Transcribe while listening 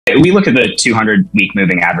We look at the 200-week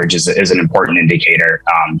moving average as an important indicator,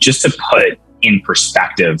 just to put in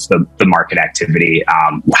perspective the market activity,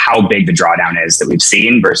 how big the drawdown is that we've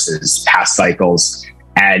seen versus past cycles.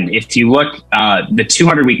 And if you look, the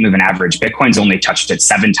 200-week moving average, Bitcoin's only touched it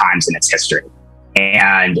 7 times in its history.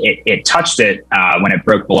 And it touched it when it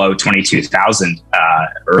broke below 22,000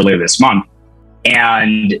 earlier this month.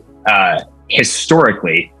 And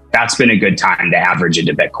historically, that's been a good time to average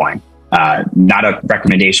into Bitcoin. Not a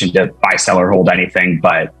recommendation to buy, sell, or hold anything,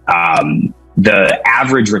 but the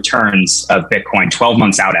average returns of Bitcoin 12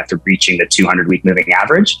 months out after reaching the 200-week moving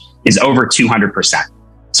average is over 200%.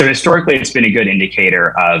 So historically, it's been a good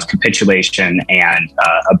indicator of capitulation and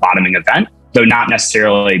a bottoming event, though not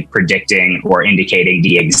necessarily predicting or indicating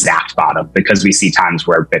the exact bottom, because we see times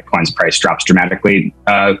where Bitcoin's price drops dramatically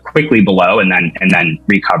quickly below and then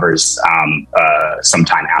recovers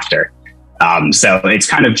sometime after. So it's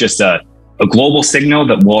kind of just a global signal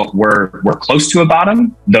that we're close to a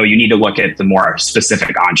bottom, though you need to look at the more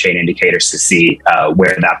specific on-chain indicators to see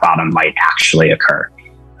where that bottom might actually occur.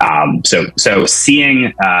 So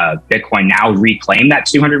seeing Bitcoin now reclaim that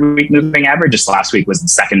 200-week moving average, just last week was the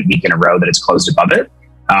second week in a row that it's closed above it,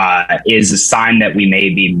 is a sign that we may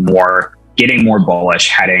be getting more bullish,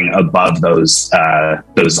 heading above those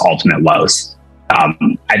ultimate lows.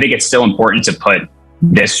 I think it's still important to put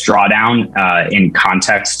this drawdown in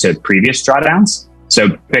context to previous drawdowns. So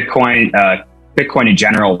Bitcoin in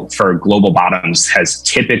general for global bottoms has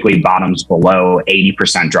typically bottoms below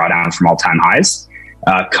 80% drawdown from all-time highs.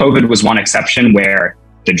 COVID was one exception where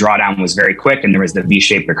the drawdown was very quick and there was the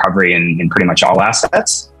V-shaped recovery in pretty much all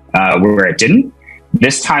assets where it didn't.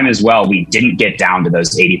 This time as well, we didn't get down to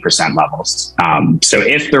those 80% levels. So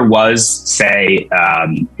if there was, say,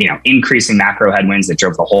 increasing macro headwinds that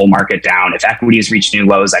drove the whole market down, if equities reach new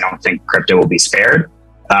lows, I don't think crypto will be spared.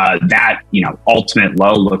 That ultimate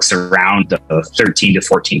low looks around the 13 to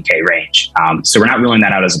 14K range. So we're not ruling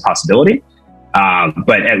that out as a possibility.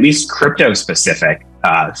 But at least crypto specific,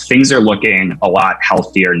 things are looking a lot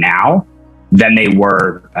healthier now than they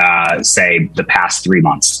were, say, the past 3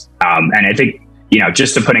 months. And I think,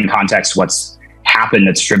 just to put in context what's happened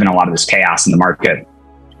that's driven a lot of this chaos in the market,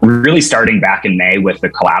 really starting back in May with the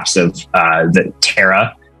collapse of the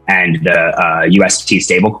Terra and the UST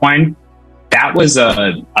stablecoin. That was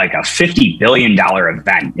a $50 billion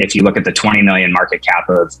event. If you look at the 20 billion market cap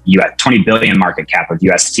of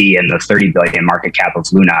UST and the 30 billion market cap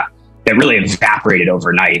of Luna, that really evaporated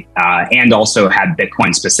overnight, and also had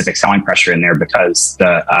Bitcoin specific selling pressure in there because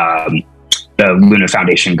the Luna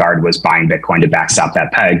Foundation Guard was buying Bitcoin to backstop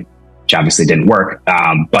that peg, which obviously didn't work.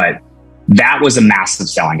 But that was a massive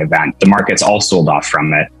selling event. The markets all sold off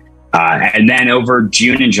from it. And then over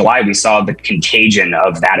June and July, we saw the contagion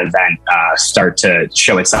of that event start to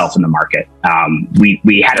show itself in the market.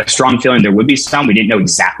 We had a strong feeling there would be some. We didn't know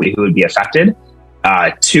exactly who would be affected.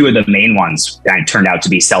 2 of the main ones turned out to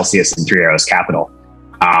be Celsius and Three Arrows Capital.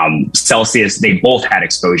 Celsius, they both had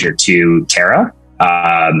exposure to Terra.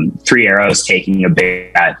 Three Arrows taking a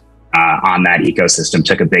big bet on that ecosystem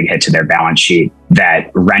took a big hit to their balance sheet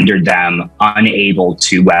that rendered them unable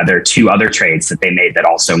to weather 2 other trades that they made that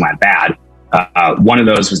also went bad. One of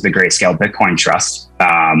those was the Grayscale Bitcoin Trust.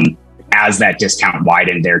 As that discount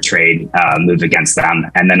widened, their trade moved against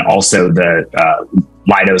them. And then also the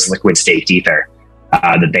Lido's liquid staked Ether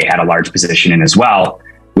that they had a large position in as well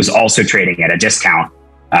was also trading at a discount.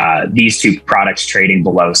 These 2 products trading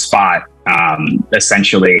below spot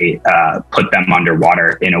essentially put them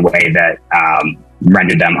underwater in a way that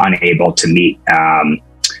rendered them unable to meet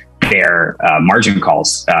their margin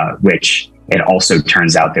calls, which it also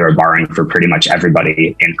turns out they were borrowing for pretty much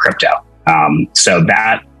everybody in crypto. So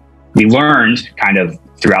that we learned kind of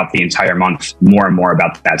throughout the entire month more and more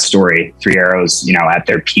about that story. Three Arrows, at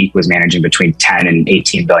their peak was managing between 10 and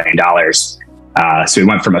 $18 billion. So we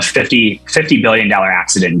went from a $50 billion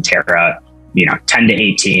accident in Terra, 10 to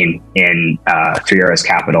 18 in Three Arrows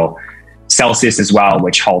Capital. Celsius as well,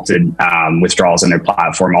 which halted withdrawals on their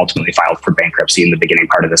platform, ultimately filed for bankruptcy in the beginning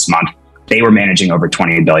part of this month. They were managing over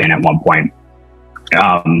 20 billion at one point.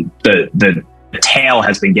 The tail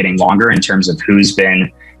has been getting longer in terms of who's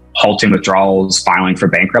been halting withdrawals, filing for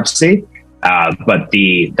bankruptcy. But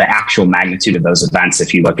the actual magnitude of those events,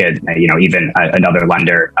 if you look at, even another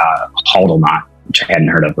lender, Haldelnot, which I hadn't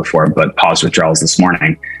heard of before, but paused withdrawals this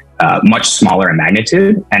morning, much smaller in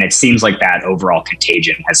magnitude. And it seems like that overall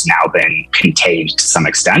contagion has now been contained to some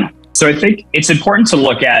extent. So I think it's important to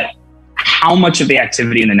look at how much of the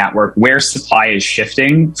activity in the network, where supply is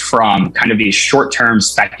shifting from kind of these short-term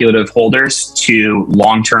speculative holders to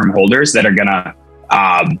long-term holders that are going to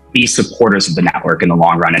be supporters of the network in the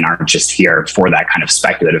long run and aren't just here for that kind of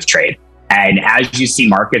speculative trade. And as you see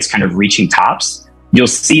markets kind of reaching tops, you'll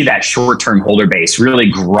see that short-term holder base really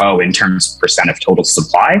grow in terms of percent of total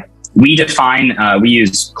supply. We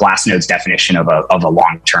use Glassnode's definition of a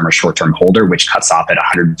long-term or short-term holder, which cuts off at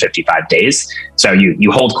 155 days. So you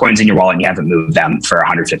hold coins in your wallet and you haven't moved them for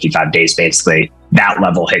 155 days, basically. That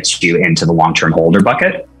level hits you into the long-term holder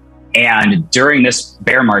bucket. And during this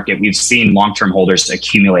bear market, we've seen long-term holders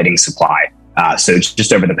accumulating supply. So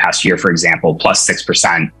just over the past year, for example, plus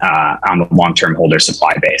 6% on the long-term holder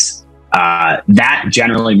supply base. That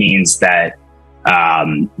generally means that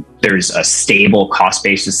there's a stable cost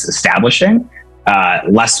basis establishing,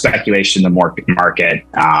 less speculation in the market,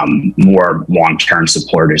 more long-term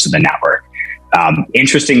supporters of the network.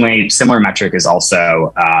 Interestingly, similar metric is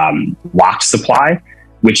also locked supply,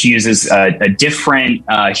 which uses a different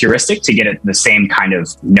heuristic to get at the same kind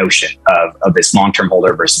of notion of this long-term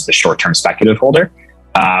holder versus the short-term speculative holder,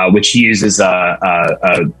 which uses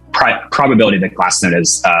a probability that Glassnode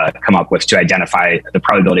has come up with to identify the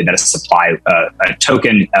probability that a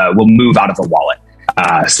token will move out of a wallet.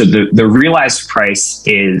 So the realized price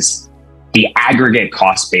is the aggregate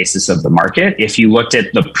cost basis of the market if you looked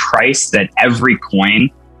at the price that every coin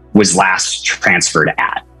was last transferred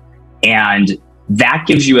at. And that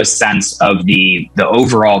gives you a sense of the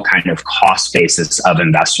overall kind of cost basis of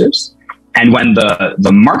investors. And when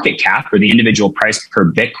the market cap or the individual price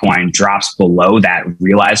per Bitcoin drops below that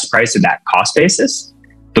realized price or that cost basis,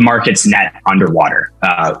 the market's net underwater.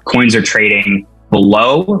 Coins are trading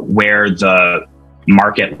below where the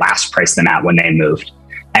market last priced them at when they moved.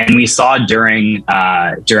 And we saw during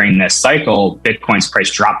this cycle, Bitcoin's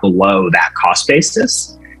price drop below that cost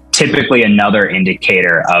basis, typically another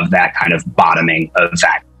indicator of that kind of bottoming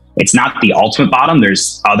event. It's not the ultimate bottom.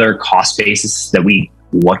 There's other cost bases that we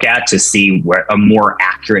look at to see where a more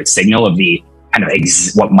accurate signal of the kind of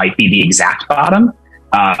what might be the exact bottom.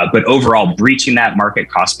 But overall, breaching that market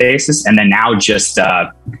cost basis, and then now just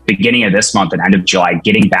beginning of this month and end of July,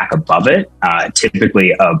 getting back above it,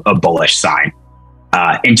 typically a bullish sign.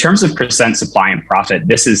 In terms of percent supply and profit,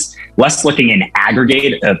 this is less looking in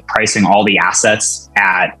aggregate of pricing all the assets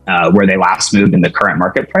at where they last moved in the current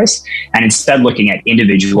market price, and instead looking at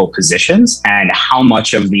individual positions and how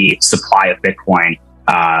much of the supply of Bitcoin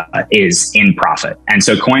is in profit. And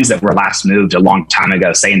so coins that were last moved a long time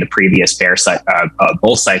ago, say in the previous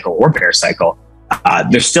bull cycle or bear cycle,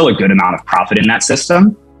 there's still a good amount of profit in that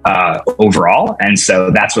system overall. And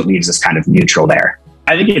so that's what leaves us kind of neutral there.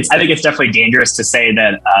 I think it's definitely dangerous to say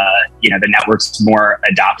that the network's more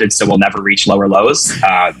adopted, so we'll never reach lower lows.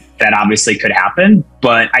 That obviously could happen,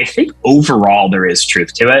 but I think overall there is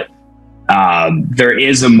truth to it. There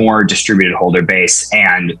is a more distributed holder base,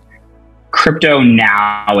 and crypto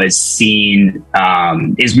now is seen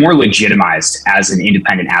is more legitimized as an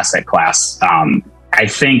independent asset class. I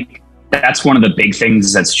think that's one of the big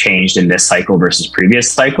things that's changed in this cycle versus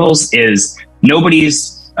previous cycles is nobody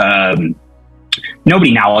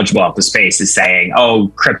knowledgeable about the space is saying, oh,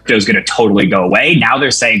 crypto's going to totally go away. Now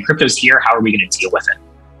they're saying crypto's here. How are we going to deal with it?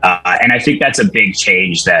 And I think that's a big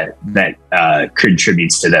change that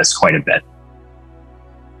contributes to this quite a bit.